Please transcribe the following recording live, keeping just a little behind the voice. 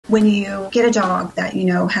When you get a dog that you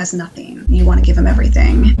know has nothing, you want to give him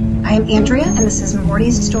everything. I am Andrea, and this is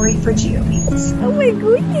Morty's story for GeoBeats. Oh my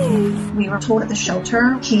goodness. We were told at the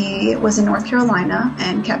shelter he was in North Carolina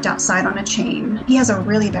and kept outside on a chain. He has a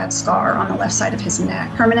really bad scar on the left side of his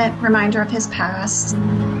neck, permanent reminder of his past.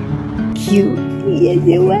 Cute. Yes,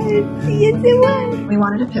 it was. Yes, it was. We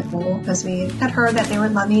wanted a pit bull because we had heard that they were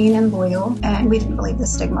loving and loyal, and we didn't believe the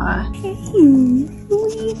stigma. Hey,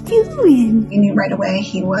 what are you doing? We knew right away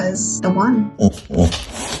he was the one.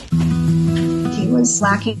 He was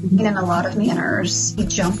lacking in a lot of manners. He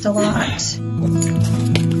jumped a lot.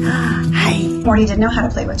 Hi. Morty didn't know how to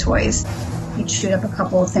play with toys. He'd shoot up a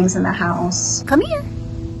couple of things in the house. Come here.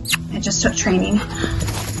 It just took training.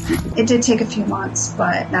 It did take a few months,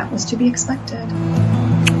 but that was to be expected.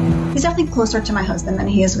 He's definitely closer to my husband than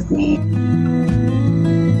he is with me.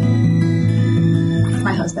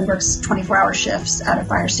 My husband works 24-hour shifts at a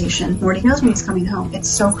fire station. Morty knows when he's coming home. It's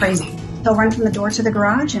so crazy. He'll run from the door to the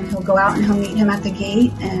garage, and he'll go out and he'll meet him at the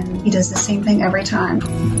gate, and he does the same thing every time.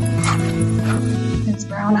 His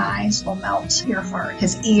brown eyes will melt your heart.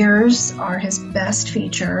 His ears are his best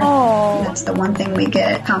feature. Oh. That's the one thing we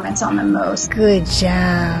get comments on the most. Good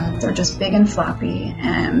job. They're just big and floppy,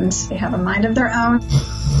 and they have a mind of their own.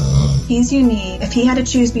 He's unique. If he had to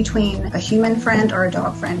choose between a human friend or a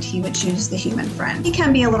dog friend, he would choose the human friend. He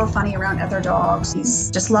can be a little funny around other dogs. He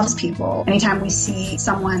just loves people. Anytime we see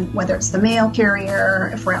someone, whether it's the mail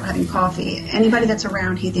carrier, if we're out having coffee, anybody that's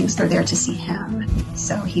around, he thinks they're there to see him.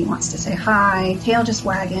 So he wants to say hi, tail just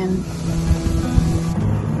wagging.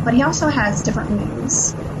 But he also has different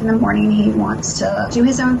moods. In the morning, he wants to do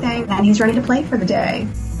his own thing, and he's ready to play for the day.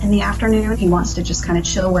 In the afternoon, he wants to just kind of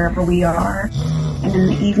chill wherever we are. And in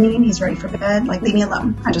the evening, he's ready for bed. Like, leave me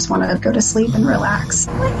alone. I just want to go to sleep and relax.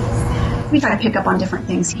 What is that? We try to pick up on different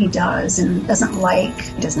things he does and doesn't like.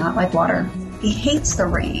 He does not like water. He hates the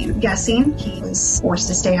rain. Guessing, he was forced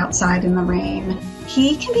to stay outside in the rain.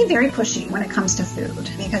 He can be very pushy when it comes to food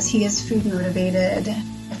because he is food motivated.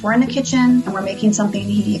 If we're in the kitchen and we're making something,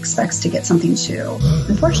 he expects to get something too.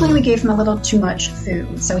 Unfortunately, we gave him a little too much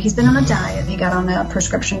food. So he's been on a diet. He got on the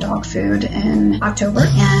prescription dog food in October,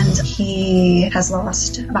 and he has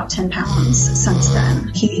lost about 10 pounds since then.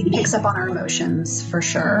 He picks up on our emotions for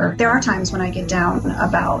sure. There are times when I get down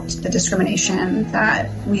about the discrimination that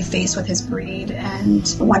we face with his breed. And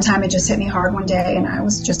one time it just hit me hard one day, and I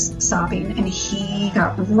was just sobbing, and he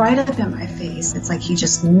got right up in my face. It's like he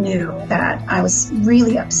just knew that I was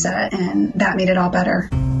really upset, and that made it all better.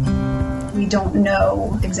 We don't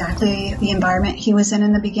know exactly the environment he was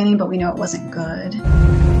in the beginning, but we know it wasn't good.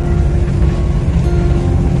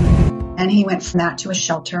 And he went from that to a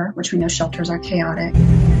shelter, which we know shelters are chaotic.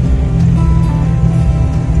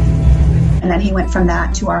 And then he went from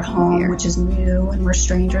that to our home, which is new, and we're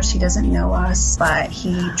strangers. He doesn't know us, but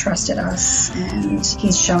he trusted us, and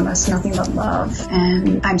he's shown us nothing but love.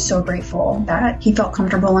 And I'm so grateful that he felt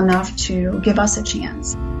comfortable enough to give us a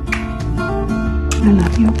chance. I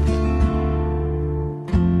love you.